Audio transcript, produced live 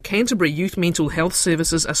Canterbury youth mental health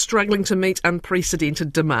services are struggling to meet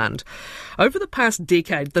unprecedented demand. Over the past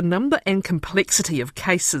decade, the number and complexity of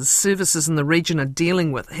cases services in the region are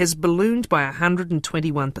dealing with has ballooned by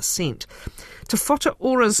 121%. Te Whatu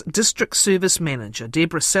Ora's District Service Manager,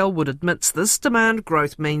 Deborah Selwood, admits this demand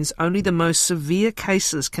growth means only the most severe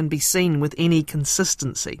cases can be seen with any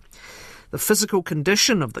consistency. The physical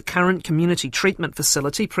condition of the current community treatment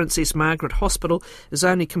facility, Princess Margaret Hospital, is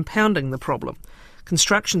only compounding the problem.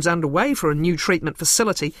 Construction's underway for a new treatment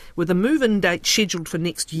facility with a move-in date scheduled for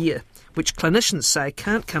next year, which clinicians say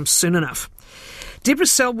can't come soon enough. Deborah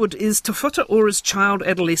Selwood is Te Whatu Ora's Child,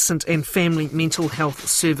 Adolescent and Family Mental Health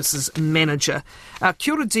Services Manager.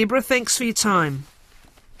 Kia ora, Deborah. Thanks for your time.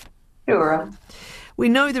 Kia ora. We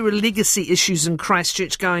know there are legacy issues in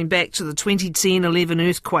Christchurch going back to the 2010-11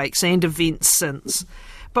 earthquakes and events since.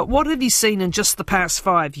 But what have you seen in just the past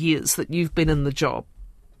 5 years that you've been in the job?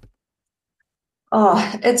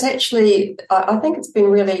 It's actually, I think it's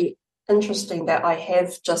been really interesting that I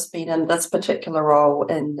have just been in this particular role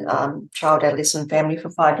in Child, Adolescent and Family for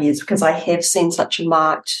 5 years, because I have seen such a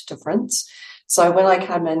marked difference. So when I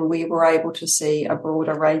came in, we were able to see a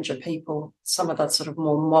broader range of people, some of the sort of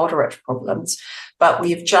more moderate problems, but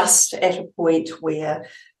we've just at a point where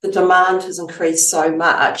the demand has increased so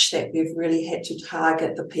much that we've really had to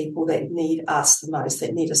target the people that need us the most,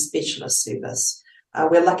 that need a specialist service.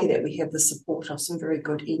 We're lucky that we have the support of some very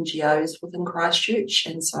good NGOs within Christchurch,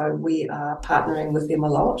 and so we are partnering with them a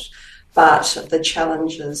lot, but the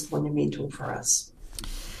challenge is monumental for us.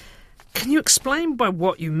 Can you explain by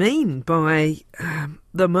what you mean by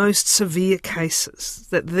the most severe cases,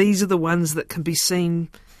 that these are the ones that can be seen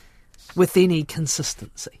with any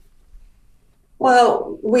consistency?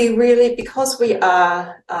 Well, we really, because we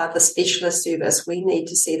are the specialist service, we need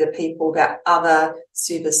to see the people that other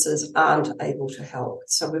services aren't able to help.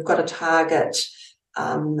 So we've got to target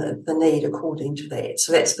the need according to that.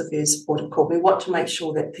 So that's the first port of call. We want to make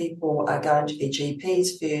sure that people are going to their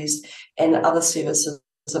GPs first and other services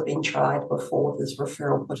have been tried before there's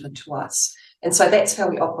referral put into us. And so that's how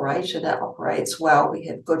we operate, and it operates well. We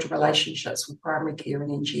have good relationships with primary care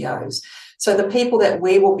and NGOs. So the people that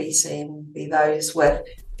we will be seeing will be those with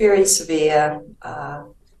very severe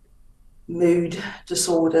mood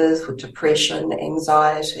disorders, with depression,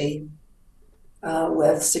 anxiety,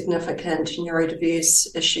 with significant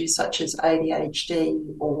neurodiverse issues such as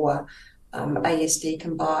ADHD or ASD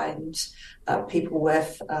combined, people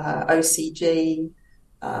with OCD,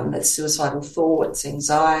 suicidal thoughts,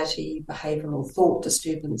 anxiety, behavioural thought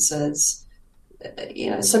disturbances,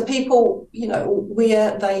 so people,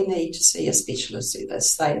 where they need to see a specialist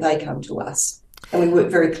service, they come to us. And we work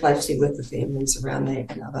very closely with the families around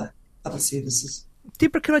that and other services.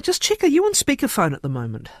 Deborah, can I just check, are you on speakerphone at the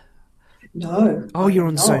moment? No. Oh, you're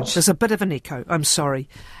on Zoom. There's a bit of an echo. I'm sorry.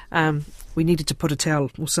 We needed to put a towel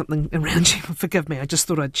or something around you. Forgive me, I just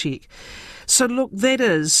thought I'd check. So look, that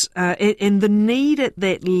is, and the need at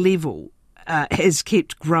that level has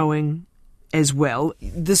kept growing as well.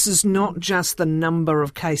 This is not just the number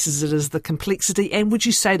of cases, it is the complexity and, would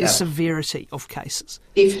you say, the severity of cases?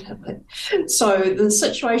 Definitely. So the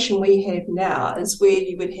situation we have now is where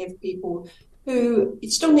you would have people who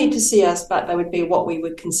still need to see us, but they would be what we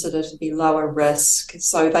would consider to be lower risk,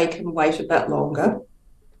 so they can wait a bit longer.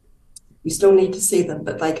 We still need to see them,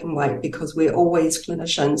 but they can wait because we're always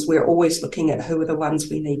clinicians. We're always looking at who are the ones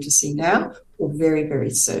we need to see now or very,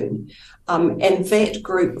 very soon. And that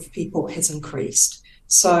group of people has increased.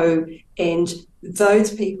 So, and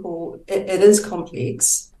those people, it is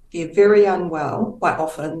complex. They're very unwell quite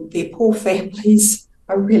often. Their poor families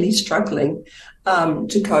are really struggling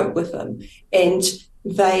to cope with them. And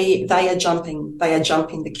they are jumping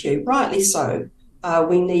the queue, rightly so.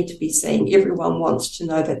 We need to be seen. Everyone wants to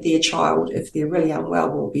know that their child, if they're really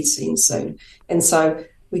unwell, will be seen soon. And so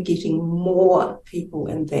we're getting more people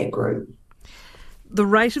in that group. The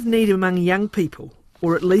rate of need among young people,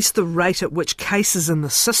 or at least the rate at which cases in the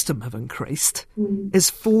system have increased, is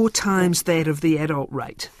 4 times that of the adult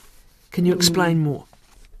rate. Can you explain more?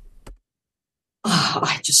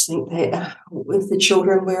 I just think that with the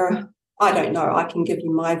children, I don't know. I can give you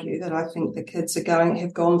my view that I think the kids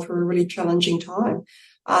have gone through a really challenging time.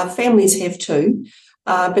 Families have too.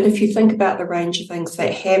 But if you think about the range of things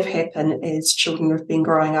that have happened as children have been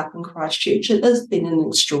growing up in Christchurch, it has been an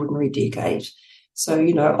extraordinary decade. So,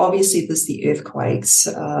 obviously there's the earthquakes.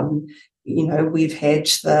 We've had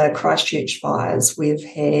the Christchurch fires. We've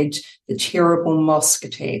had the terrible mosque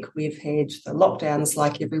attack. We've had the lockdowns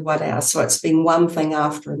like everyone else. So it's been one thing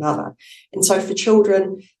after another. And so for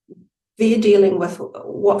children, they're dealing with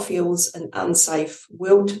what feels an unsafe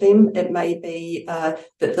world to them. It may be that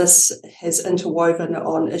this has interwoven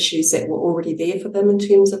on issues that were already there for them in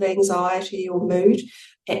terms of anxiety or mood.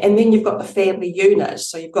 And then you've got the family unit.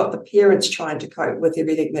 So you've got the parents trying to cope with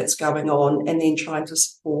everything that's going on and then trying to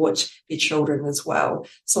support their children as well.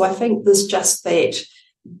 So I think there's just that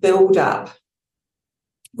build-up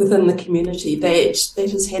within the community that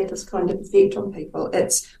has had this kind of effect on people.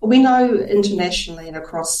 We know internationally and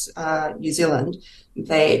across New Zealand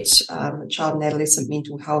that child and adolescent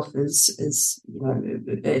mental health is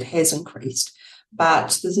it has increased,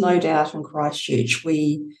 but there's no doubt in Christchurch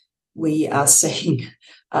we are seeing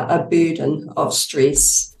a burden of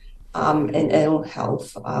stress and ill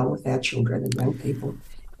health with our children and young people.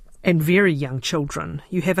 And very young children.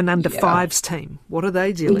 You have an under fives team. What are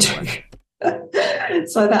they dealing with?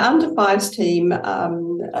 So the under fives team,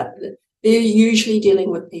 they're usually dealing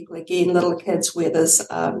with people, again, little kids where there's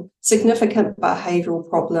significant behavioural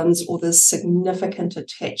problems or there's significant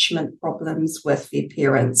attachment problems with their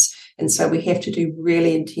parents. And so we have to do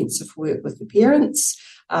really intensive work with the parents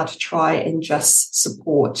to try and just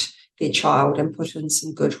support their child and put in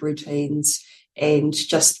some good routines. And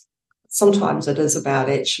just sometimes it is about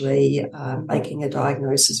actually making a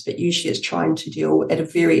diagnosis, but usually it's trying to deal at a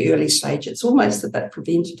very early stage. It's almost a bit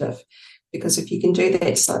preventative, because if you can do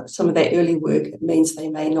that, some of that early work, it means they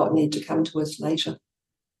may not need to come to us later.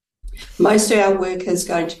 Most of our work is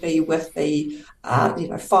going to be with the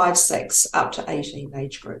 5, 6 up to 18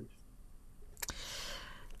 age group.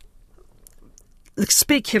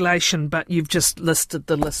 Speculation, but you've just listed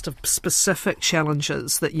the list of specific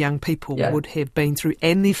challenges that young people would have been through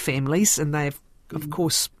and their families, and they've, of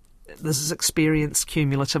course, this is experienced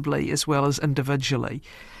cumulatively as well as individually.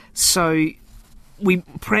 So we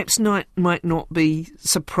perhaps might not be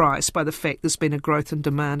surprised by the fact there's been a growth in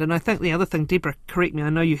demand. And I think the other thing, Deborah, correct me,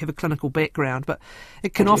 I know you have a clinical background, but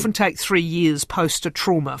it can often take 3 years post a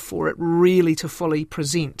trauma for it really to fully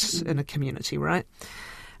present in a community, right?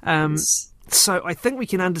 So I think we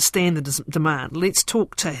can understand the demand. Let's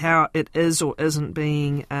talk to how it is or isn't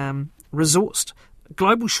being resourced.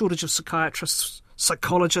 Global shortage of psychiatrists,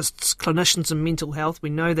 psychologists, clinicians in mental health, we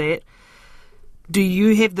know that. Do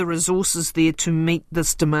you have the resources there to meet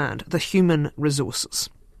this demand, the human resources?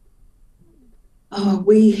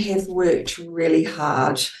 We have worked really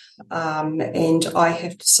hard, and I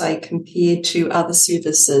have to say, compared to other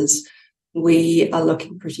services, we are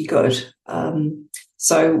looking pretty good.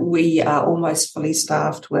 So we are almost fully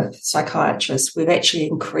staffed with psychiatrists. We've actually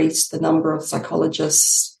increased the number of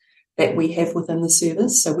psychologists that we have within the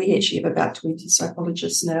service. So we actually have about 20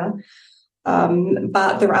 psychologists now.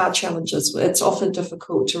 But there are challenges. It's often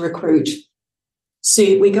difficult to recruit.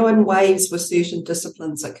 So we go in waves with certain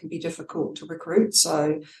disciplines that can be difficult to recruit.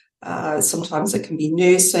 So sometimes it can be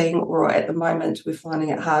nursing, or at the moment we're finding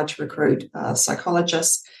it hard to recruit social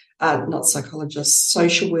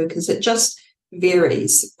workers. It just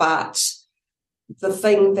varies. But the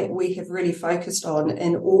thing that we have really focused on,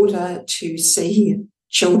 in order to see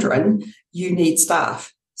children, you need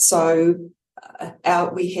staff. So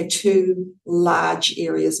we have 2 large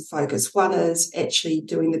areas of focus. One is actually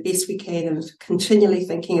doing the best we can and continually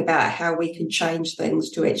thinking about how we can change things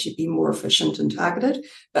to actually be more efficient and targeted.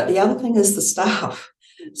 But the other thing is the staff.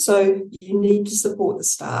 So you need to support the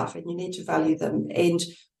staff and you need to value them. And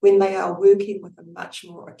when they are working with a much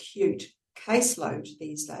more acute caseload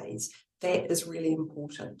these days, that is really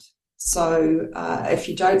important. So if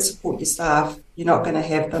you don't support your staff, you're not going to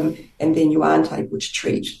have them, and then you aren't able to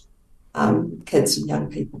treat kids and young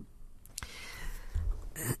people.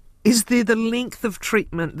 Is there the length of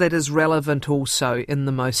treatment that is relevant also in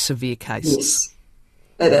the most severe cases?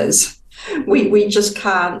 Yes, it is. We just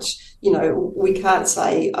can't, we can't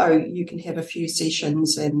say, oh, you can have a few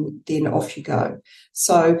sessions and then off you go.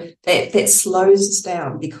 So that slows us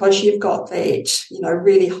down, because you've got that,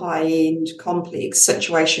 really high-end, complex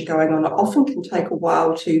situation going on. It often can take a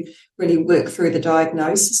while to really work through the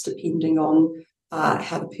diagnosis, depending on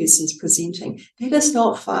how the person's presenting. That is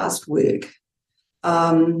not fast work.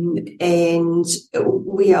 And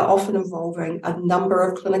we are often involving a number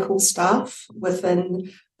of clinical staff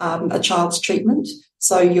within a child's treatment.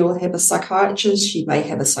 So you'll have a psychiatrist, you may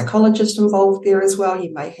have a psychologist involved there as well,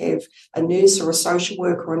 you may have a nurse or a social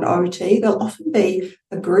worker or an OT. There'll often be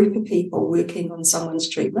a group of people working on someone's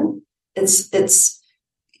treatment. It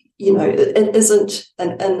isn't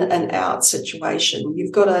an in and out situation.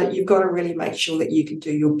 You've got to really make sure that you can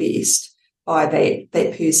do your best by that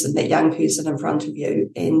person, that young person in front of you.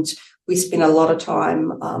 And we spend a lot of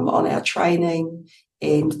time on our training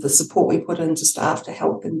and the support we put into staff to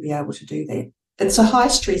help them be able to do that. It's a high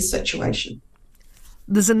stress situation.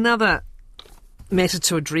 There's another matter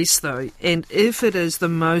to address, though, and if it is the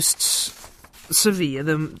most severe,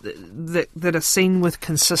 that are seen with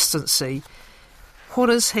consistency, what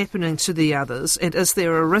is happening to the others, and is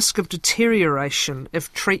there a risk of deterioration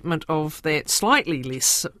if treatment of that slightly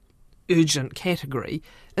less urgent category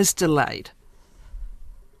is delayed?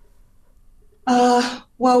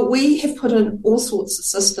 Well, we have put in all sorts of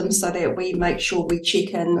systems so that we make sure we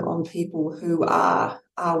check in on people who are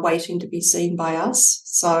waiting to be seen by us.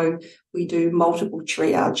 So we do multiple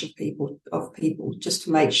triage of people just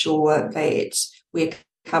to make sure that we're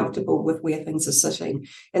comfortable with where things are sitting.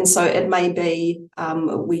 And so it may be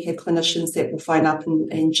we have clinicians that will phone up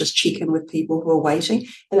and just check in with people who are waiting.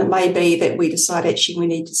 And it may be that we decide actually we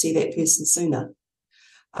need to see that person sooner.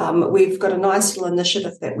 We've got a nice little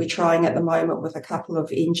initiative that we're trying at the moment with a couple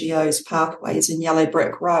of NGOs, Pathways in Yellow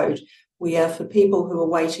Brick Road, where for people who are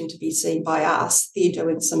waiting to be seen by us, they're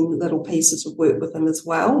doing some little pieces of work with them as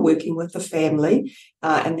well, working with the family,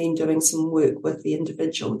 and then doing some work with the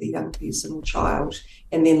individual, the young person or child,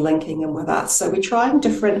 and then linking them with us. So we're trying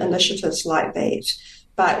different initiatives like that.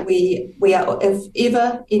 But we are, if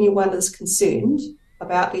ever anyone is concerned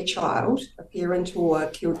about their child, a parent or a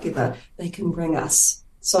caregiver, they can ring us.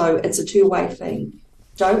 So it's a two-way thing.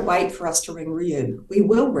 Don't wait for us to ring you. We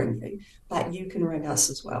will ring you, but you can ring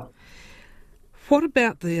us as well. What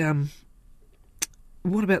about the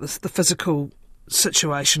physical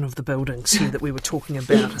situation of the buildings here that we were talking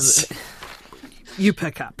about? Yes. You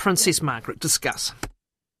pick up. Princess Margaret, discuss.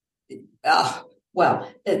 Well,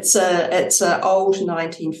 it's a old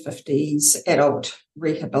 1950s adult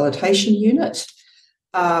rehabilitation unit,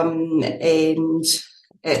 and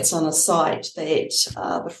it's on a site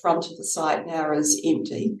that the front of the site now is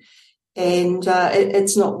empty, and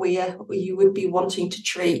it's not where you would be wanting to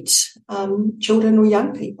treat children or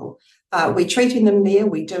young people. We're treating them there.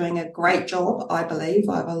 We're doing a great job, I believe.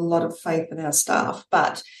 I have a lot of faith in our staff,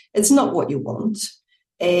 but it's not what you want.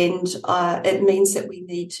 And it means that we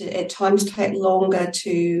need to, at times, take longer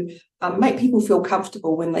to make people feel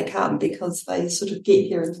comfortable when they come, because they sort of get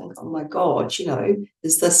here and think, oh, my God,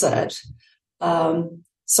 is this it?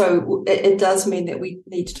 So it does mean that we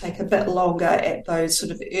need to take a bit longer at those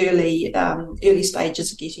sort of early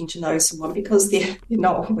stages of getting to know someone, because they're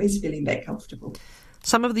not always feeling that comfortable.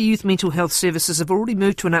 Some of the youth mental health services have already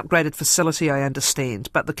moved to an upgraded facility, I understand,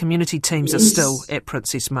 but the community teams are still at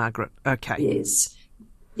Princess Margaret. Okay. Yes.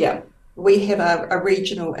 Yeah. We have a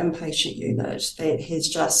regional inpatient unit that has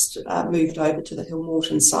just moved over to the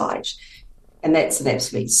Hillmorton site. And that's an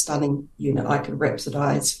absolutely stunning unit. I could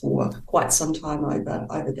rhapsodise for quite some time over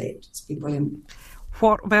that. It's been brilliant.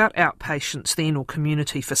 What about outpatients then, or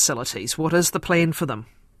community facilities? What is the plan for them?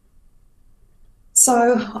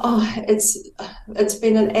 So it's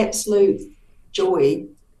been an absolute joy,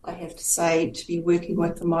 I have to say, to be working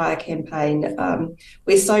with the Maya campaign.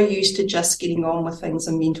 We're so used to just getting on with things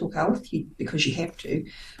in mental health because you have to.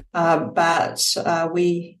 But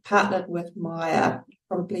we partnered with Maya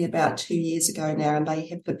probably about 2 years ago now, and they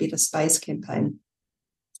have the Better Space campaign.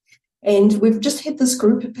 And we've just had this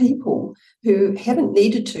group of people who haven't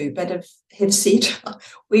needed to, but have said,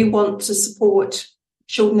 we want to support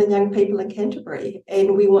children and young people in Canterbury,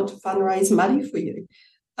 and we want to fundraise money for you.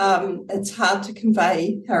 It's hard to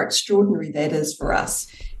convey how extraordinary that is for us.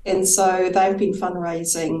 And so they've been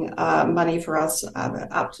fundraising money for us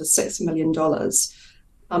up to $6 million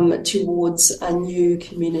towards a new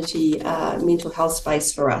community mental health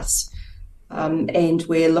space for us. And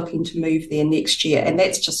we're looking to move there next year, and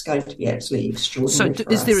that's just going to be absolutely extraordinary. So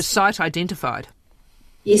is there a site identified?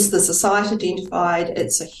 Yes, there's a site identified.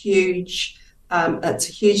 It's a huge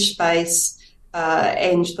space,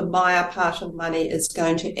 and the Maya part of money is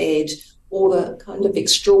going to add all the kind of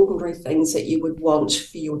extraordinary things that you would want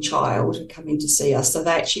for your child coming to see us. So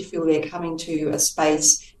they actually feel they're coming to a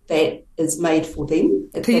space that is made for them.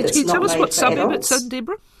 Can you tell us what suburb it's in,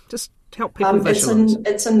 Deborah? Just to help people visualise.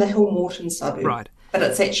 It's in the Hillmorton suburb. Right. But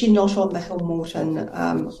it's actually not on the Hillmorton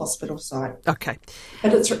hospital site. Okay.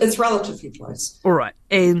 But it's relatively close. All right.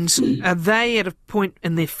 And are they at a point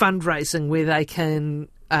in their fundraising where they can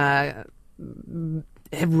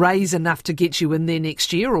raise enough to get you in there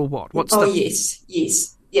next year, or what? Yes.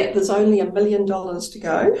 Yeah, there's only $1 million to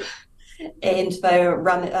go. And they're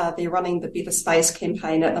running the Better Space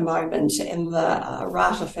campaign at the moment, and the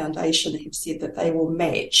Rata Foundation have said that they will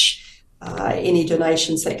match any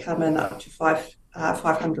donations that come in up to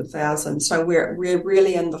 $500,000. So we're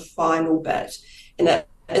really in the final bit, and it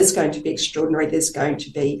is going to be extraordinary. There's going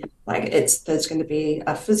to be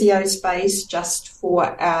a physio space just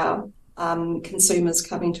for our consumers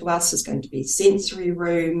coming to us. There's going to be sensory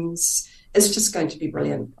rooms. It's just going to be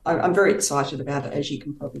brilliant. I'm very excited about it, as you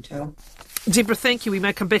can probably tell. Deborah, thank you. We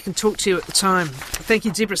may come back and talk to you at the time. Thank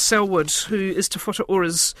you, Deborah Selwood, who is Te Whatu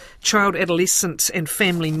Ora's Child, Adolescent and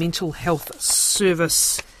Family Mental Health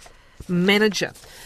Service Manager.